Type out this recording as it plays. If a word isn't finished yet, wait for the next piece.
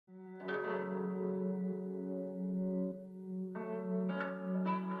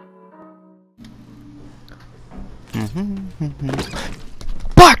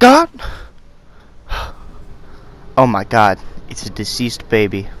Blackout! Oh my god, it's a deceased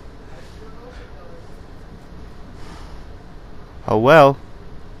baby. Oh well.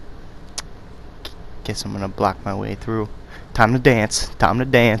 Guess I'm gonna block my way through. Time to dance. Time to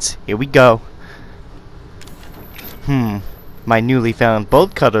dance. Here we go. My newly found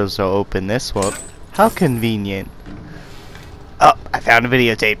bolt cutters are open this one. How convenient. Oh, I found a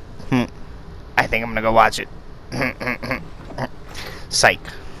videotape. I think I'm gonna go watch it. Psych.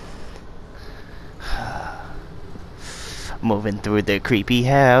 Moving through the creepy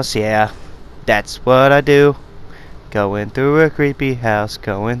house, yeah. That's what I do. Going through a creepy house.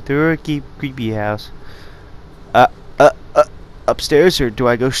 Going through a creepy house. Upstairs, or do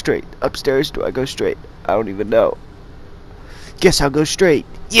I go straight? Upstairs, do I go straight? I don't even know. Guess I'll go straight.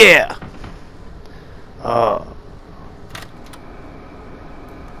 Yeah!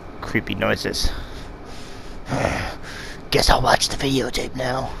 Creepy noises. Guess I'll watch the videotape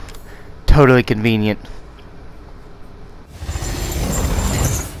now. Totally convenient.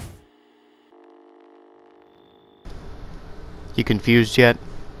 You confused yet?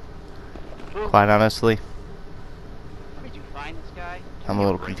 Quite honestly. I'm a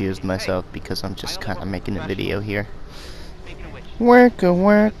little confused myself because I'm just kind of making a video here. Work. That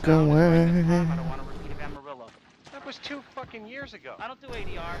was 2 fucking years ago. I don't do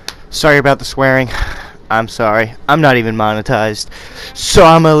ADR. Sorry about the swearing. I'm sorry. I'm not even monetized. So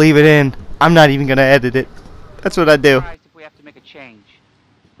I'm gonna leave it in. I'm not even gonna edit it. That's what I do. If we have to make a change.